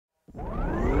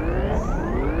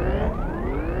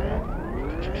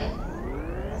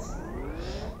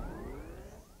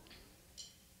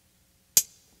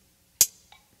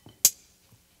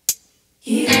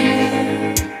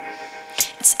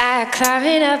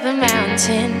climbing up a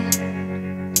mountain.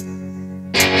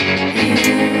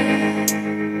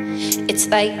 It's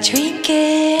like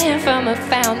drinking from a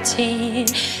fountain.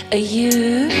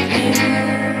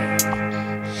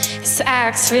 It's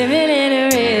like swimming in a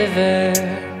river.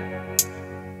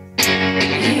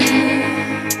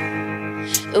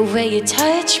 The way you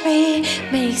touch me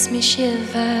makes me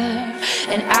shiver.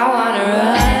 And I wanna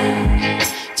run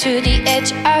to the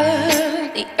edge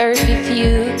of the earth with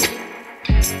you.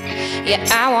 Yeah,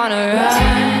 I wanna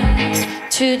run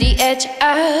to the edge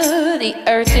of the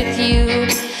earth with you.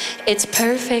 It's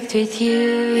perfect with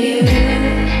you.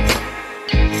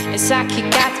 It's like you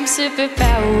got them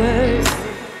superpowers.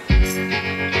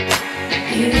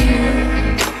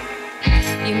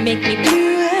 You make me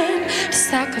blue and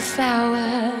just like a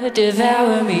flower.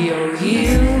 Devour me, oh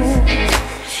you.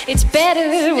 It's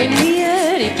better when we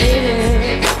are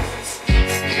together.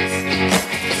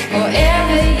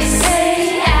 Whatever you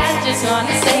say, I just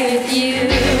wanna stay with you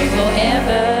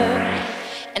forever.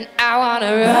 And I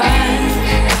wanna run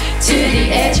to the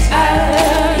edge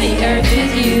of the earth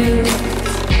with you.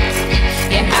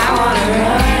 Yeah, I wanna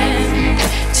run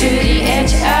to the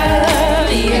edge of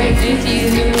the earth with you.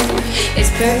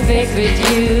 It's perfect with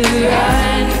you.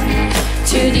 Run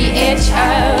to the edge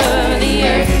of the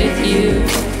earth with you.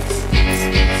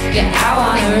 Yeah, I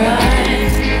wanna run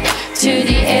to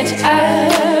the edge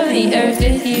of the earth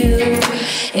with you.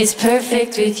 It's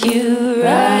perfect with you.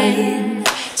 Run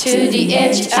to the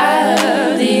edge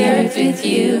of the earth with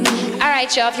you.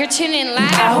 Alright, y'all, if you're tuning in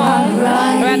live at home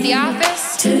or at the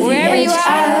office, wherever you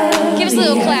are, give us a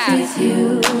little clap.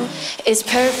 It's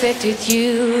perfect with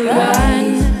you.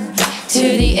 Run to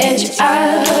the edge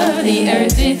of the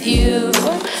earth with you.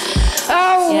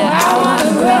 Oh, yeah, I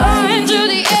wanna run to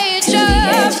the edge of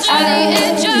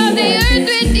the earth with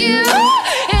you.